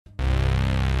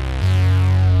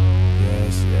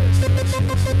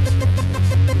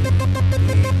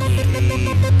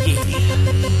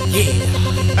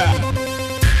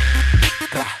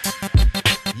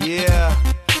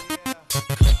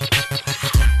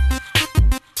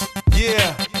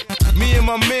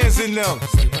my mans in them.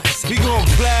 We gon'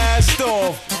 blast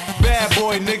off, bad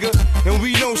boy nigga, and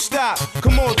we don't stop.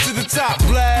 Come on to the top,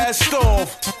 blast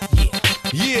off.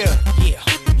 Yeah,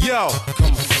 yo.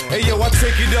 Hey yo, I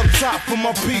take it up top for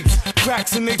my peeps.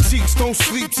 Cracks in their cheeks, don't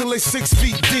sleep till they 6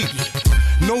 feet deep.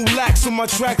 No lax on my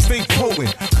tracks, they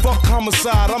potent. Fuck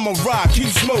homicide, I'ma ride, keep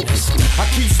smoking. I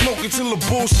keep smoking till the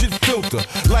bullshit filter.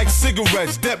 Like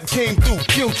cigarettes, Dep came through,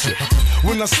 killed you.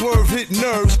 When I swerve, hit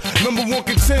nerves. #1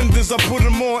 contenders, I put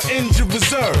them on injured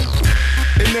reserve.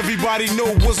 And everybody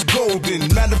know what's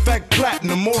golden. Matter of fact,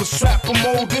 platinum, all the strap I'm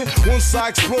holding. Once I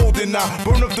explode, then I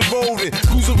burn up the road and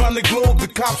cruise around the globe, the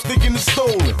cops thinking it's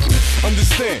stolen.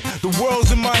 Understand, the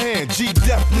world's in my hand.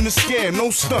 G-Dep in the scam, no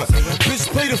stunt. Bitch,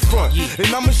 play the front. And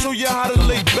I'ma show you how to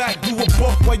lay back, do a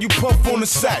buck while you puff on the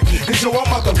sack. Cause yo, I'm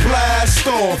about to blast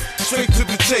off, straight to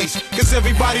the chase. Cause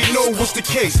everybody know what's the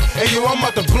case. Hey yo, I'm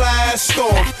about to blast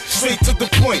off, straight to the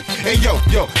point. Hey yo,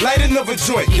 light another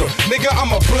joint. Yo, nigga,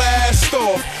 I'ma blast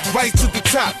off, right to the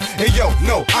top. Hey yo,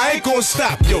 no, I ain't gonna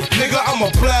stop. Yo, nigga, I'ma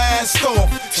blast off,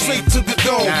 straight to the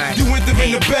dome. You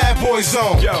entering the bad boy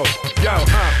zone. Yo,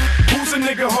 who's a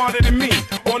nigga harder than me?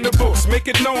 On the books, make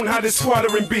it known how this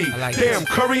squattering be. Damn,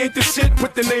 Curry ain't the shit,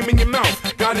 put the name in your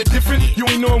mouth. Got it different, you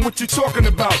ain't knowing what you talking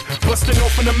about. Busting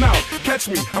open the mouth, catch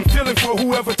me, I'm feeling for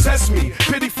whoever tests me.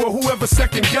 Pity for whoever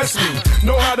second guess me.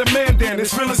 Know how to man down,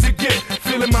 as real as it get.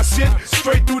 Feeling my shit,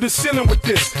 straight through the ceiling with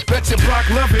this. Bet your block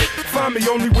love it, find me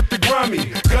only with the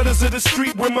grimy. Gutters of the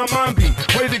street where my mind be.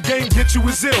 Way the game get you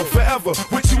is ill, forever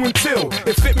with you until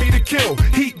it fit me to kill.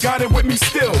 Heat got it with me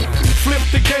still. Flip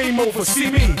the game over, see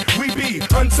me, we be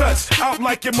untouched. Out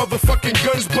like your motherfucking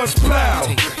guns bust plow.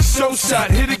 Show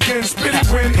shot, hit again, spit it,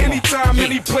 win anytime,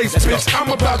 any place, bitch. I'm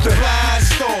about to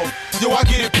blast off. Yo, I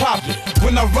get it poppin'.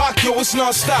 When I rock, yo, it's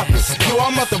not stopping. Yo,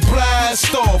 I'm about to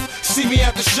blast off. See me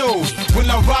at the shows. When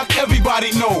I rock,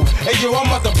 everybody know. Hey, yo, I'm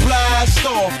about to blast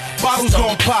off. Bottles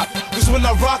gon' pop. Cause when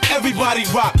I rock, everybody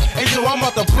rock. Hey, yo, I'm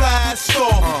about to blast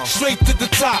off. Straight to the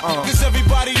top. Cause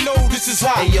everybody know this is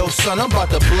hot. Hey, yo, son, I'm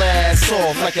about to blast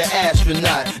off like an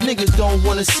astronaut. Niggas don't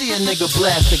wanna see a nigga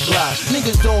blast a Glock.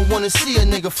 Niggas don't wanna see a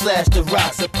nigga flash the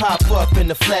rocks that pop up in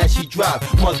the flashy drop.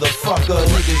 Motherfucker,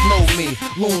 niggas know me.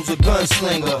 Loon's a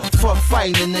gunslinger. Fuck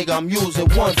fighting a nigga, I'm using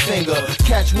one finger.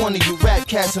 Catch one of you rat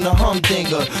cats in a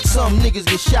humdinger. Some niggas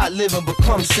get shot living,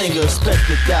 become singer. Expect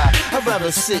to die. I'd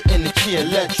rather sit in the chair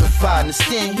electrified than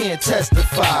stand here and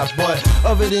testify. But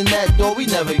other than that, though, we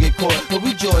never get caught. But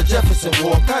we George Jefferson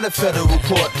walk out of federal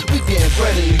court. We getting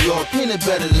bread in New York, ain't it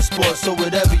better than sports? So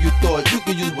whatever you thought, you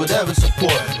can use whatever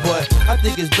support. But I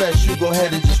think it's best you go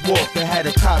ahead and just walk and have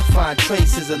the cops find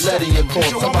traces of lead in your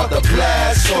corpse. I'm about to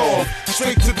blast off,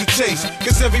 straight to the chase.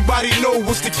 Cause everybody know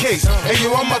what's the case. Hey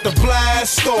yo, I'm about to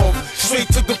blast off, straight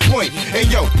to the point. Hey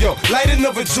yo, light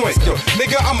another joint. Yo,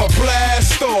 nigga, I'ma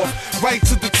blast off, right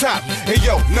to the top. Hey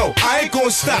yo, no, I ain't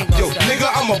gonna stop. Yo, nigga,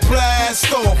 I'ma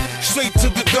blast off, straight to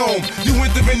the dome. You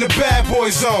entering the bad boy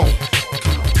zone.